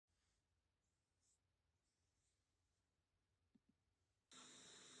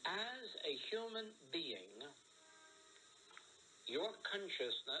a human being, your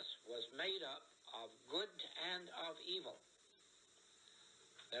consciousness was made up of good and of evil.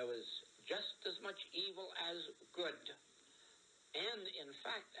 There was just as much evil as good. And in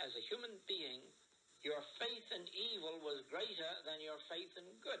fact, as a human being, your faith in evil was greater than your faith in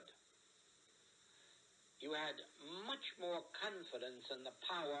good. You had much more confidence in the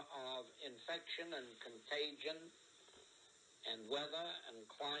power of infection and contagion and weather and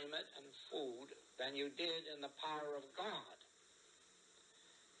climate and food than you did in the power of God.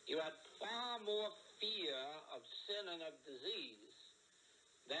 You had far more fear of sin and of disease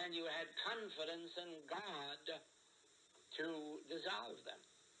than you had confidence in God to dissolve them.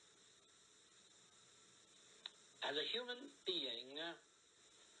 As a human being,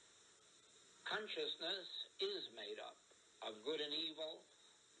 consciousness is made up of good and evil,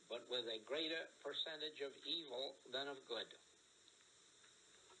 but with a greater percentage of evil than of good.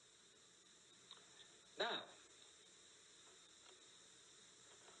 Now,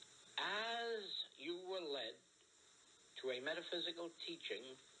 as you were led to a metaphysical teaching,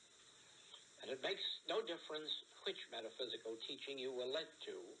 and it makes no difference which metaphysical teaching you were led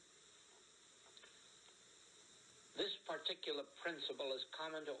to, this particular principle is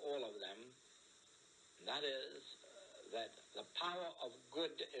common to all of them, and that is that the power of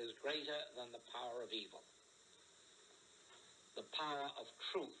good is greater than the power of evil. The power of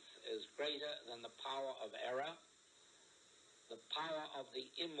truth is greater than the power of error. The power of the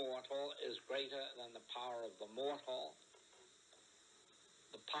immortal is greater than the power of the mortal.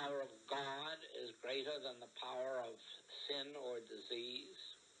 The power of God is greater than the power of sin or disease.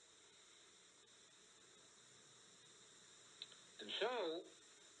 And so,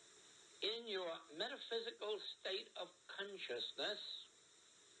 in your metaphysical state of consciousness,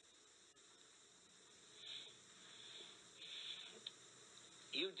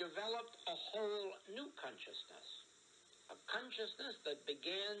 you developed a whole new consciousness. A consciousness that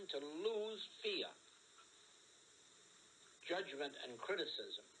began to lose fear, judgment, and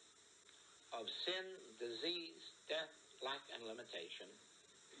criticism of sin, disease, death, lack, and limitation.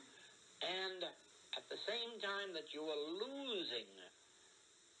 And at the same time that you were losing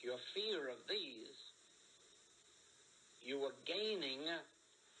your fear of these, you were gaining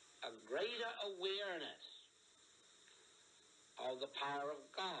a greater awareness of the power of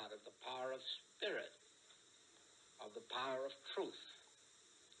God, of the power of spirit, of the power of truth.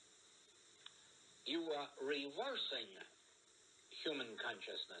 You were reversing human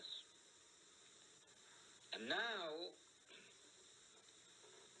consciousness. And now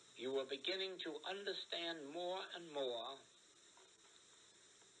you were beginning to understand more and more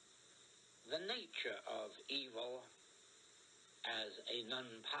the nature of evil as a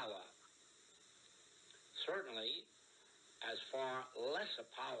non-power. Certainly as far less a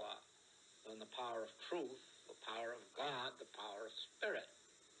power than the power of truth, the power of God, the power of spirit.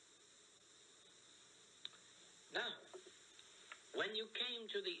 Now, when you came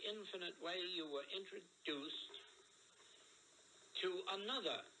to the infinite way, you were introduced to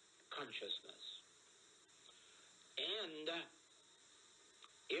another consciousness. And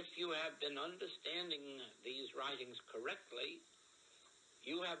if you have been understanding these writings correctly,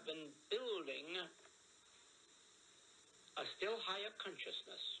 you have been building a still higher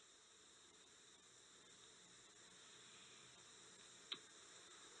consciousness.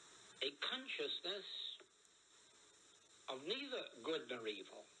 A consciousness of neither good nor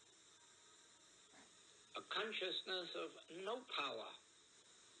evil. A consciousness of no power.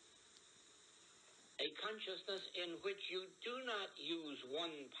 A consciousness in which you do not use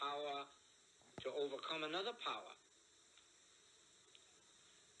one power to overcome another power.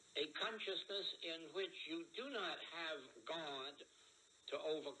 A consciousness in which you do not have God to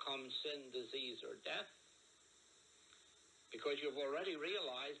overcome sin, disease, or death, because you've already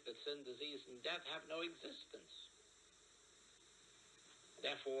realized that sin, disease, and death have no existence.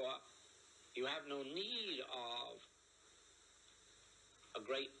 Therefore, you have no need of a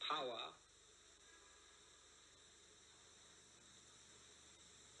great power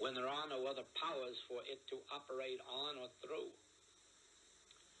when there are no other powers for it to operate on or through.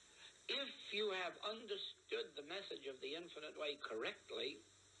 If you have understood the message of the infinite way correctly,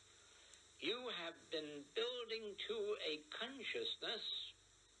 you have been building to a consciousness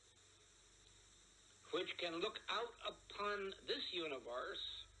which can look out upon this universe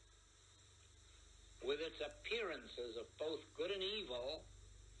with its appearances of both good and evil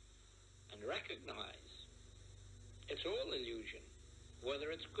and recognize it's all illusion, whether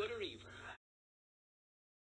it's good or evil.